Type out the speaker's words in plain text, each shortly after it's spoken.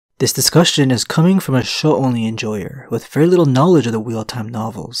This discussion is coming from a show-only enjoyer with very little knowledge of the Wheel of Time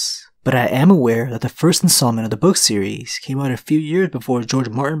novels, but I am aware that the first installment of the book series came out a few years before George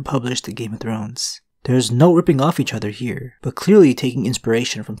Martin published the Game of Thrones. There is no ripping off each other here, but clearly taking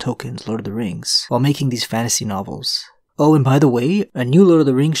inspiration from Tolkien's Lord of the Rings while making these fantasy novels. Oh, and by the way, a new Lord of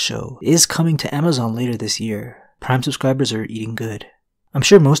the Rings show is coming to Amazon later this year. Prime subscribers are eating good. I'm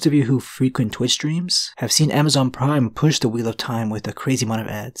sure most of you who frequent Twitch streams have seen Amazon Prime push the Wheel of Time with a crazy amount of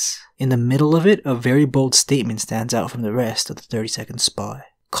ads. In the middle of it, a very bold statement stands out from the rest of the 30-second spot,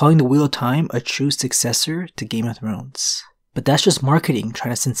 calling the Wheel of Time a true successor to Game of Thrones. But that's just marketing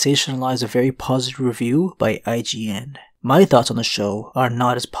trying to sensationalize a very positive review by IGN. My thoughts on the show are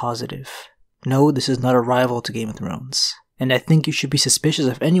not as positive. No, this is not a rival to Game of Thrones, and I think you should be suspicious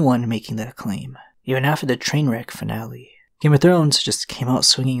of anyone making that claim, even after the train wreck finale. Game of Thrones just came out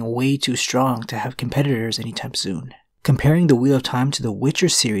swinging way too strong to have competitors anytime soon. Comparing the Wheel of Time to the Witcher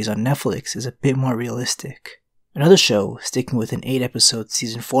series on Netflix is a bit more realistic. Another show sticking with an 8-episode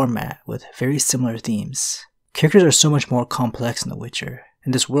season format with very similar themes. Characters are so much more complex in The Witcher,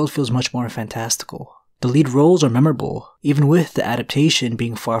 and this world feels much more fantastical. The lead roles are memorable, even with the adaptation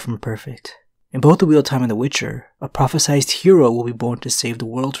being far from perfect. In both The Wheel of Time and The Witcher, a prophesized hero will be born to save the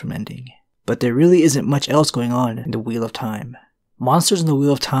world from ending. But there really isn't much else going on in the Wheel of Time. Monsters in the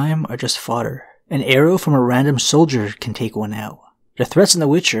Wheel of Time are just fodder. An arrow from a random soldier can take one out. The threats in The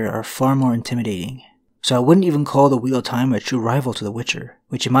Witcher are far more intimidating. So I wouldn't even call the Wheel of Time a true rival to The Witcher,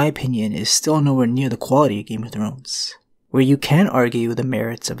 which in my opinion is still nowhere near the quality of Game of Thrones. Where you can argue the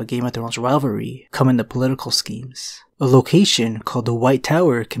merits of a Game of Thrones rivalry come in the political schemes. A location called the White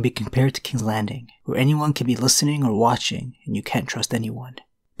Tower can be compared to King's Landing, where anyone can be listening or watching and you can't trust anyone.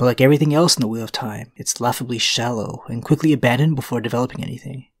 But like everything else in the Wheel of Time, it's laughably shallow and quickly abandoned before developing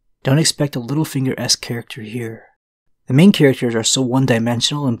anything. Don't expect a Littlefinger-esque character here. The main characters are so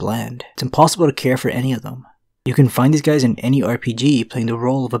one-dimensional and bland, it's impossible to care for any of them. You can find these guys in any RPG playing the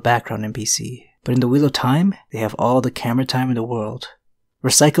role of a background NPC, but in the Wheel of Time, they have all the camera time in the world.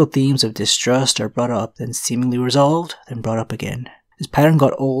 Recycled themes of distrust are brought up, then seemingly resolved, then brought up again. This pattern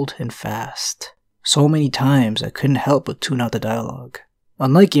got old and fast. So many times I couldn't help but tune out the dialogue.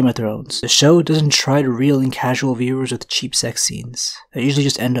 Unlike Game of Thrones, the show doesn't try to reel in casual viewers with cheap sex scenes that usually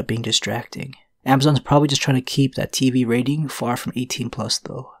just end up being distracting. Amazon's probably just trying to keep that TV rating far from 18+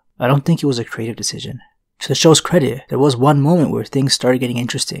 though. I don't think it was a creative decision. To the show's credit, there was one moment where things started getting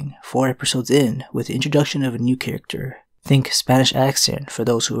interesting, 4 episodes in, with the introduction of a new character. Think Spanish accent for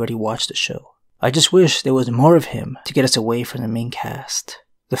those who already watched the show. I just wish there was more of him to get us away from the main cast.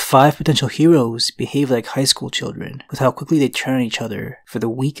 The 5 potential heroes behave like high school children, with how quickly they turn on each other for the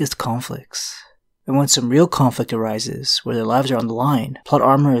weakest conflicts. And when some real conflict arises, where their lives are on the line, plot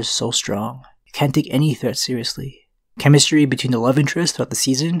armor is so strong, you can't take any threat seriously. Chemistry between the love interests throughout the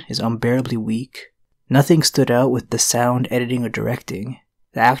season is unbearably weak. Nothing stood out with the sound, editing, or directing.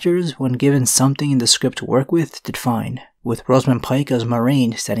 The actors, when given something in the script to work with, did fine, with Rosamund Pike as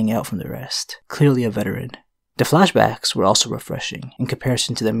Moiraine standing out from the rest, clearly a veteran. The flashbacks were also refreshing in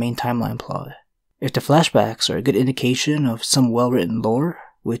comparison to the main timeline plot. If the flashbacks are a good indication of some well-written lore,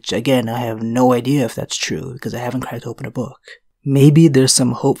 which again I have no idea if that's true because I haven't cracked open a book, maybe there's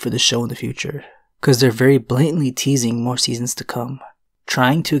some hope for the show in the future, because they're very blatantly teasing more seasons to come.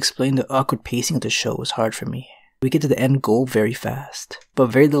 Trying to explain the awkward pacing of the show was hard for me. We get to the end goal very fast, but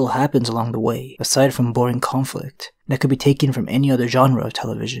very little happens along the way, aside from boring conflict that could be taken from any other genre of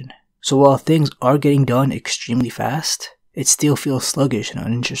television. So while things are getting done extremely fast, it still feels sluggish and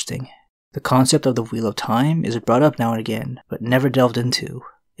uninteresting. The concept of the Wheel of Time is brought up now and again, but never delved into.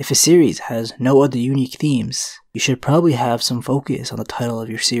 If a series has no other unique themes, you should probably have some focus on the title of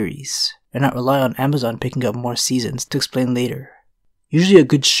your series, and not rely on Amazon picking up more seasons to explain later. Usually a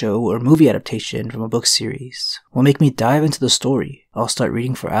good show or movie adaptation from a book series will make me dive into the story. I'll start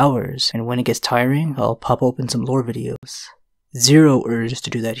reading for hours, and when it gets tiring, I'll pop open some lore videos. Zero urge to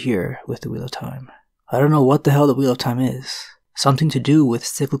do that here with the Wheel of Time. I don't know what the hell the Wheel of Time is. Something to do with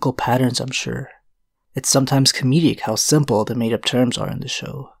cyclical patterns, I'm sure. It's sometimes comedic how simple the made-up terms are in the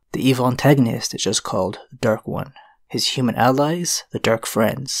show. The evil antagonist is just called the Dark One. His human allies, the Dark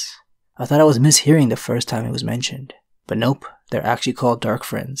Friends. I thought I was mishearing the first time it was mentioned. But nope, they're actually called Dark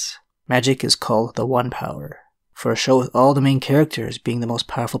Friends. Magic is called the One Power. For a show with all the main characters being the most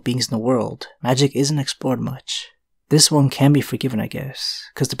powerful beings in the world, magic isn't explored much. This one can be forgiven, I guess,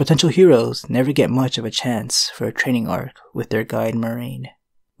 because the potential heroes never get much of a chance for a training arc with their guide Moiraine.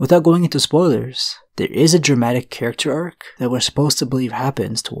 Without going into spoilers, there is a dramatic character arc that we're supposed to believe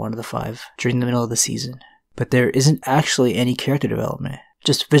happens to one of the 5 during the middle of the season, but there isn't actually any character development,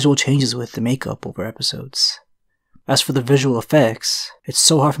 just visual changes with the makeup over episodes. As for the visual effects, it's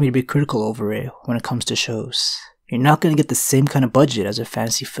so hard for me to be critical over it when it comes to shows. You're not going to get the same kind of budget as a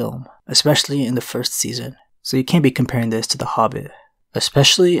fantasy film, especially in the first season. So you can't be comparing this to The Hobbit,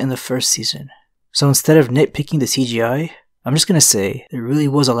 especially in the first season. So instead of nitpicking the CGI, I'm just going to say there really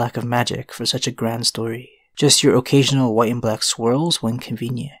was a lack of magic for such a grand story. Just your occasional white and black swirls when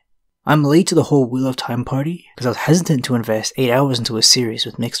convenient. I'm late to the whole Wheel of Time party because I was hesitant to invest 8 hours into a series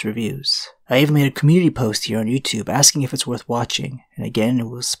with mixed reviews. I even made a community post here on YouTube asking if it's worth watching, and again it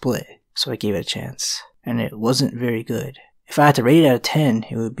was split, so I gave it a chance. And it wasn't very good. If I had to rate it out of 10,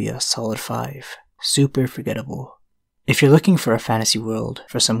 it would be a solid 5. Super forgettable. If you're looking for a fantasy world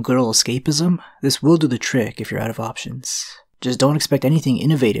for some good old escapism, this will do the trick if you're out of options. Just don't expect anything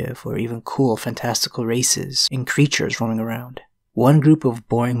innovative or even cool fantastical races and creatures roaming around. One group of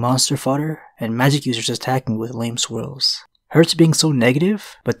boring monster fodder and magic users attacking with lame swirls. Hurts being so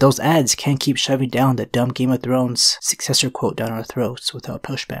negative, but those ads can't keep shoving down the dumb Game of Thrones Successor quote down our throats without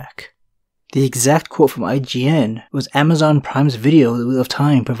pushback. The exact quote from IGN was Amazon Prime's video The Wheel of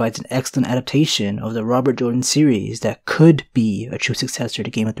Time provides an excellent adaptation of the Robert Jordan series that could be a true successor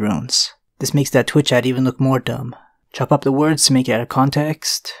to Game of Thrones. This makes that Twitch ad even look more dumb. Chop up the words to make it out of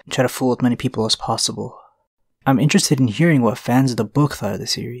context, and try to fool as many people as possible. I'm interested in hearing what fans of the book thought of the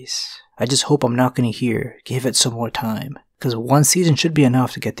series. I just hope I'm not going to hear, give it some more time, because one season should be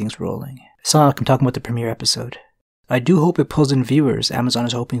enough to get things rolling. It's not like I'm talking about the premiere episode. I do hope it pulls in viewers Amazon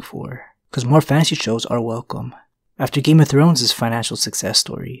is hoping for, because more fantasy shows are welcome. After Game of Thrones' financial success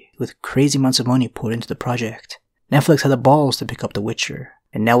story, with crazy amounts of money poured into the project, Netflix had the balls to pick up The Witcher,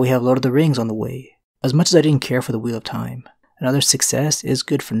 and now we have Lord of the Rings on the way. As much as I didn't care for The Wheel of Time, another success is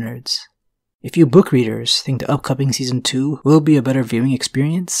good for nerds. If you book readers think the upcoming Season 2 will be a better viewing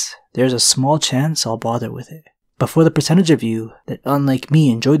experience, there's a small chance I'll bother with it. But for the percentage of you that, unlike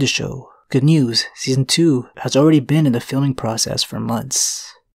me, enjoyed the show, good news, Season 2 has already been in the filming process for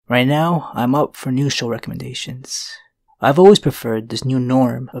months. Right now, I'm up for new show recommendations. I've always preferred this new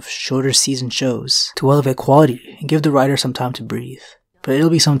norm of shorter season shows to elevate quality and give the writer some time to breathe. But it'll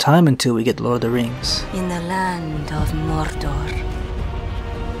be some time until we get Lord of the Rings. In the land of Mordor,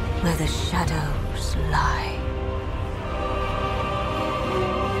 where the shadows lie.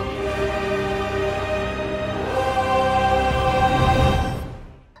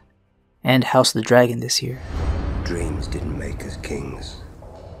 And House of the Dragon this year. Dreams didn't make us kings.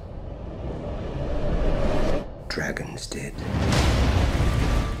 Dragons did.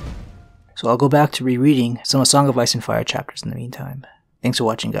 So I'll go back to rereading some of Song of Ice and Fire chapters in the meantime. Thanks for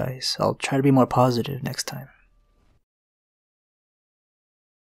watching, guys. I'll try to be more positive next time.